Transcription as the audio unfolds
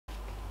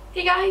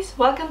Hey guys,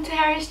 welcome to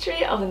Hair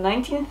History of the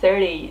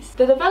 1930s.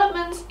 The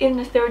developments in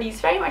the 30s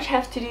very much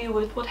have to do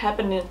with what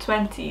happened in the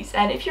 20s,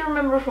 and if you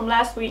remember from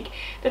last week,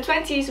 the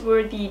 20s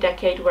were the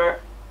decade where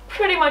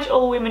pretty much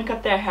all women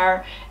cut their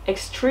hair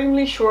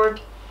extremely short,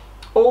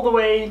 all the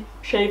way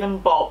shaven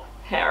bob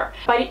hair.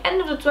 By the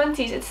end of the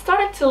 20s it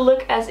started to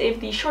look as if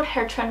the short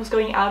hair trend was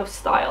going out of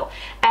style,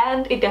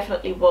 and it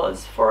definitely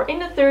was. For in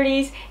the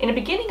 30s, in the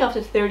beginning of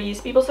the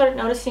 30s, people started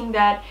noticing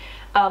that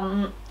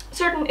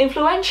certain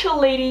influential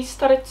ladies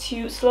started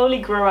to slowly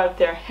grow out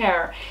their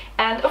hair,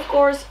 and of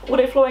course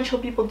what influential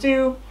people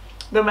do,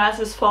 the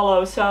masses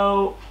follow,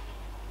 so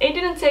it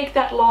didn't take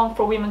that long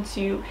for women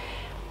to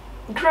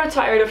grow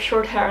tired of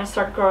short hair and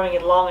start growing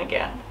it long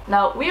again.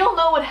 Now, we all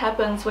know what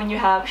happens when you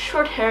have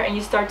short hair and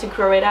you start to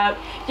grow it out.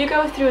 You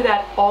go through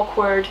that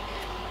awkward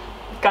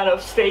kind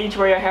of stage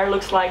where your hair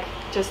looks like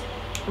just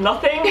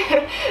nothing,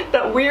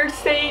 that weird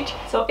stage.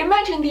 So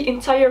imagine the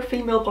entire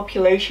female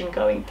population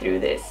going through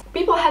this.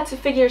 People had to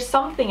figure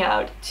something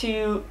out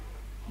to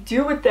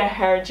do with their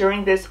hair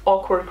during this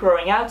awkward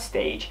growing out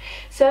stage.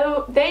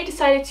 So they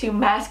decided to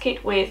mask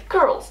it with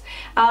curls.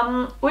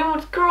 Women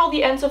would curl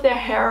the ends of their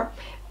hair,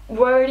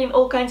 wear it in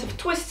all kinds of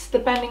twists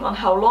depending on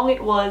how long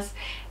it was,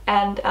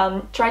 and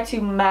try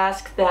to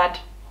mask that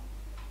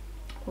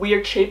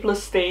weird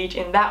shapeless stage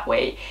in that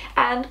way.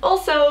 And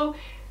also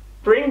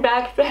bring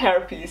back the hair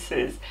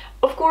pieces.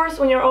 Of course,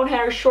 when your own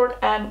hair is short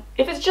and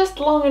if it's just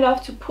long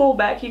enough to pull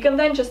back, you can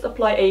then just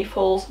apply a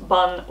false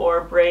bun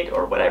or braid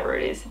or whatever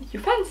it is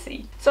you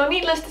fancy. So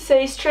needless to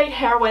say, straight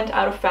hair went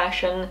out of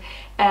fashion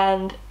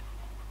and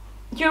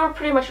you were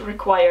pretty much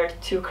required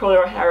to curl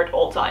your hair at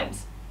all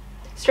times.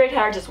 Straight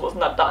hair just was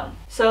not done.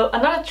 So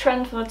another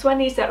trend from the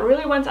 20s that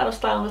really went out of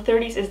style in the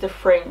 30s is the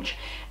fringe.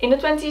 In the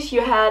 20s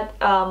you had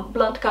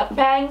blunt cut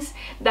bangs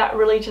that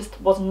really just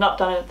was not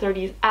done in the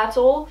 30s at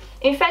all.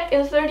 In fact,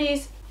 in the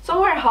 30s,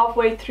 somewhere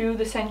halfway through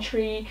the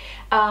century,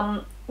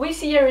 we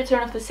see a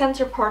return of the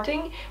center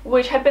parting,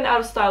 which had been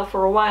out of style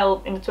for a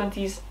while. In the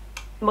 20s,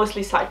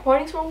 mostly side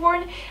partings were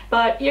worn,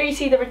 but here you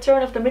see the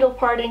return of the middle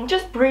parting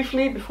just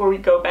briefly before we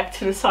go back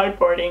to the side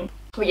parting.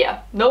 But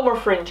yeah, no more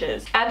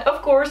fringes. And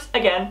of course,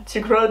 again, to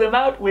grow them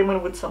out,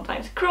 women would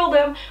sometimes curl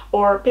them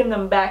or pin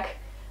them back,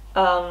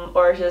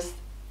 or just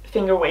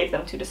finger wave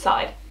them to the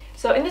side.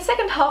 So in the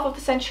second half of the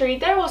century,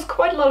 there was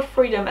quite a lot of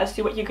freedom as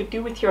to what you could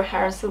do with your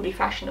hair and still be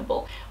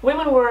fashionable.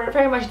 Women were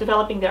very much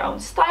developing their own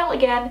style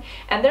again,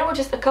 and there were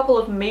just a couple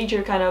of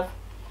major kind of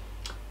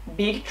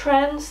big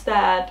trends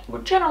that were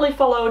generally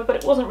followed, but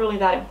it wasn't really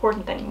that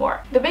important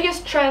anymore. The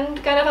biggest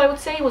trend, kind of, I would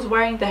say, was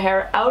wearing the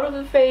hair out of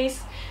the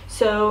face.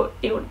 So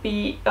it would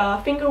be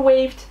finger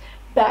waved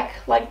back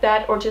like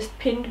that, or just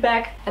pinned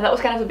back, and that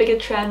was kind of the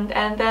biggest trend.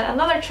 And then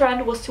another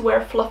trend was to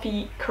wear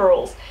fluffy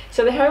curls.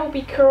 So the hair would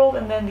be curled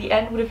and then the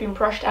end would have been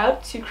brushed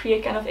out to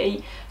create kind of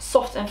a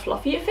soft and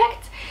fluffy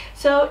effect.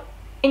 So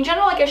in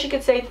general, I guess you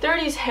could say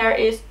 30s hair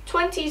is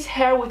 20s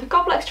hair with a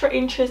couple extra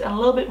inches and a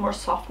little bit more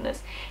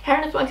softness.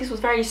 Hair in the 20s was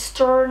very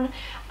stern,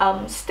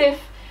 stiff,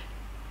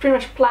 pretty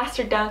much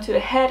plastered down to the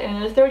head, and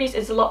in the 30s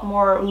it's a lot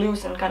more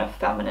loose and kind of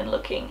feminine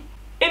looking.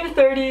 In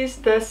the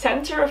 30s, the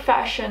center of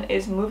fashion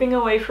is moving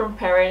away from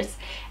Paris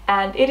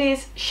and it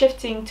is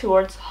shifting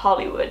towards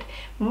Hollywood.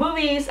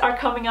 Movies are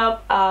coming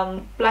up,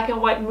 black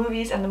and white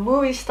movies, and the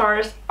movie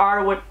stars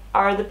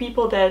are the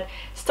people that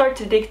start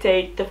to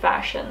dictate the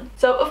fashion.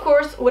 So of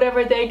course,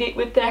 whatever they did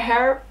with their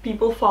hair,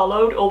 people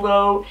followed,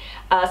 although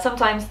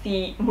sometimes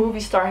the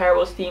movie star hair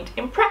was deemed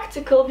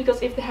impractical,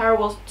 because if the hair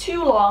was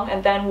too long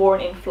and then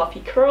worn in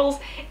fluffy curls,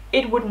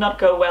 it would not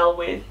go well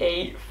with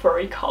a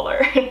furry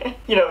collar.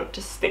 You know, it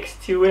just sticks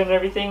to it and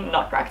everything,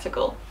 not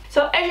practical.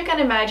 So as you can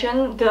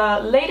imagine, the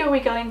later we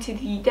go into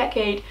the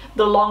decade,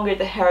 the longer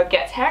the hair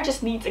gets. Hair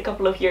just needs a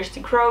couple of years to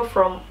grow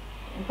from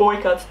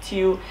boy cut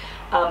to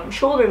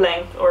shoulder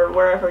length, or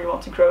wherever you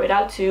want to grow it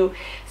out to.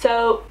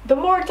 So the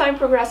more time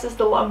progresses,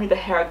 the longer the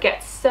hair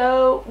gets.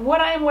 So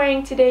what I'm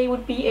wearing today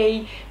would be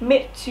a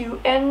mid to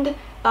end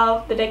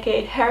of the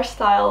decade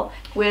hairstyle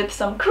with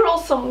some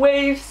curls, some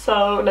waves.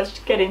 So let's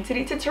get into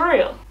the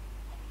tutorial.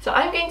 So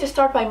I'm going to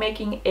start by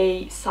making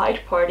a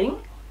side parting,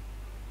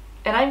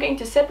 and I'm going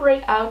to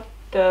separate out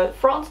the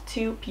front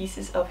two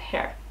pieces of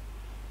hair.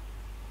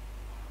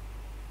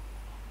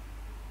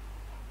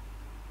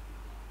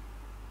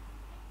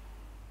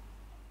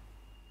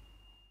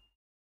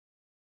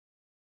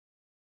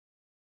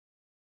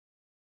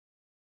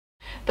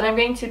 Then I'm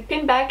going to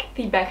pin back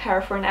the back hair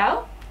for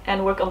now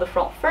and work on the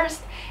front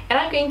first, and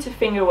I'm going to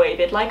finger wave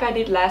it like I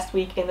did last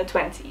week in the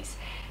 20s.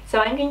 So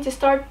I'm going to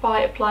start by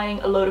applying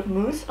a load of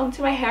mousse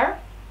onto my hair.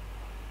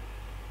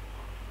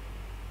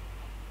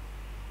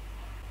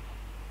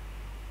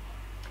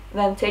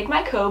 Then take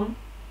my comb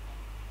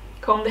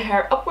the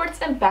hair upwards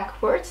and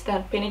backwards,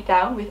 then pin it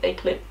down with a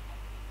clip.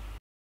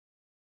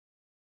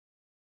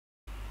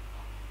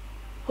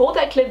 Hold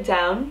that clip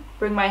down,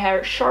 bring my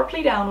hair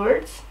sharply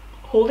downwards,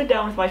 hold it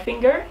down with my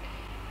finger,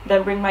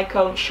 then bring my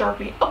comb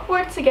sharply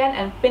upwards again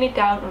and pin it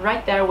down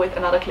right there with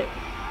another clip.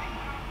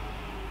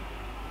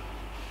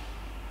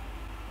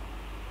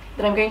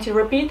 Then I'm going to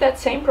repeat that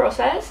same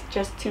process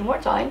just 2 more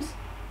times.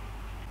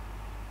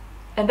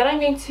 And then I'm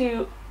going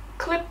to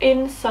clip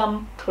in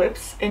some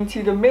clips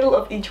into the middle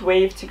of each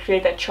wave to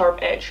create that sharp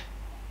edge.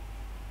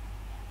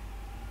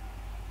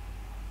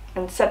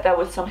 And set that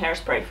with some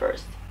hairspray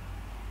first.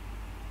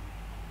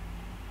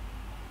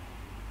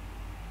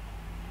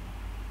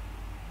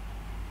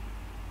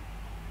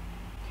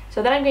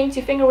 So then I'm going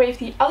to finger wave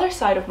the other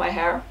side of my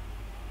hair.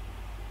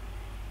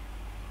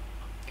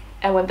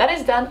 And when that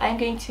is done, I'm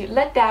going to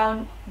let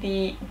down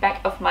the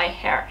back of my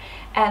hair.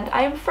 And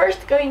I am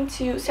first going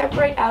to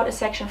separate out a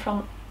section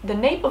from the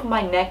nape of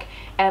my neck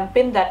and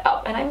pin that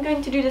up. And I'm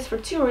going to do this for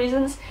 2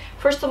 reasons.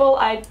 First of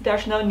all,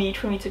 there's no need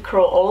for me to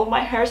curl all of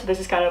my hair, so this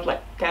is kind of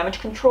like damage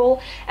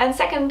control. And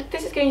second,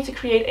 this is going to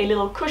create a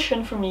little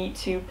cushion for me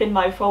to pin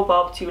my faux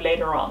bob to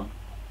later on.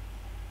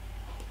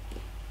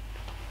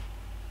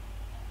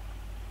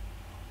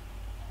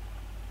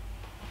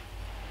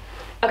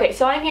 Okay,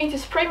 so I'm going to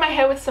spray my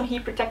hair with some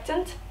heat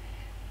protectant.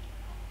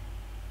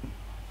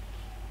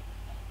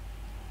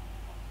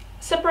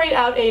 Separate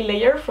out a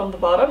layer from the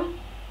bottom.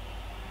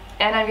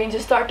 And I'm going to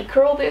start to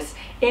curl this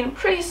in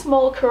pretty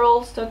small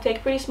curls. So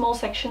take pretty small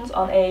sections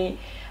on I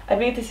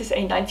believe this is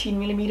a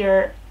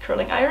 19mm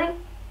curling iron.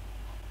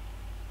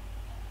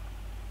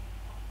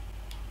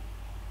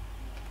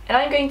 And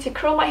I'm going to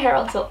curl my hair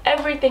until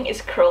everything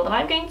is curled. And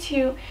I'm going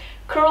to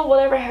curl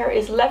whatever hair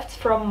is left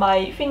from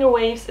my finger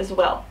waves as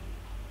well.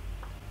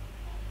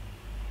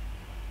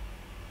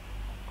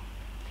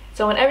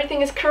 So when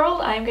everything is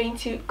curled, I'm going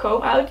to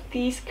comb out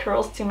these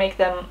curls to make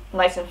them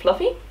nice and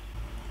fluffy.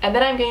 And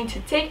then I'm going to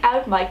take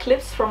out my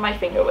clips from my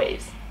finger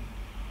waves.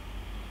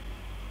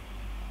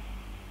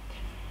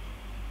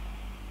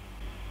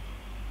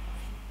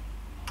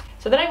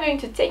 So then I'm going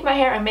to take my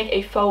hair and make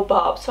a faux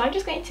bob. So I'm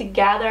just going to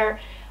gather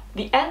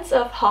the ends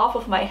of half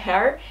of my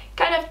hair,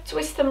 kind of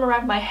twist them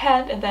around my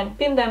head and then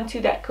pin them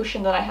to that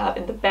cushion that I have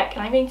in the back.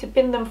 And I'm going to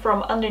pin them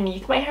from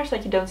underneath my hair so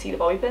that you don't see the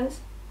bobby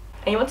pins.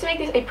 And you want to make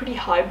this a pretty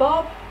high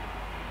bob.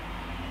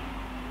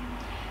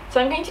 So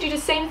I'm going to do the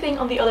same thing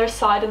on the other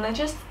side and then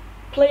just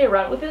play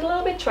around with it a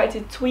little bit, try to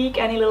tweak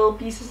any little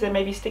pieces that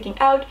may be sticking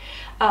out,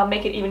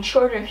 make it even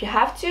shorter if you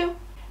have to.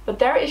 But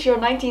there is your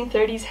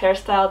 1930s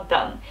hairstyle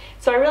done.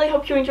 So I really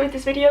hope you enjoyed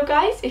this video,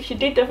 guys. If you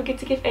did, don't forget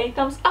to give a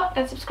thumbs up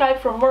and subscribe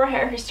for more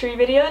hair history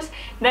videos.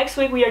 Next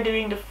week we are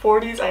doing the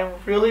 40s. I am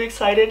really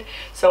excited,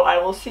 so I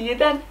will see you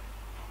then.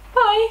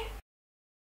 Bye!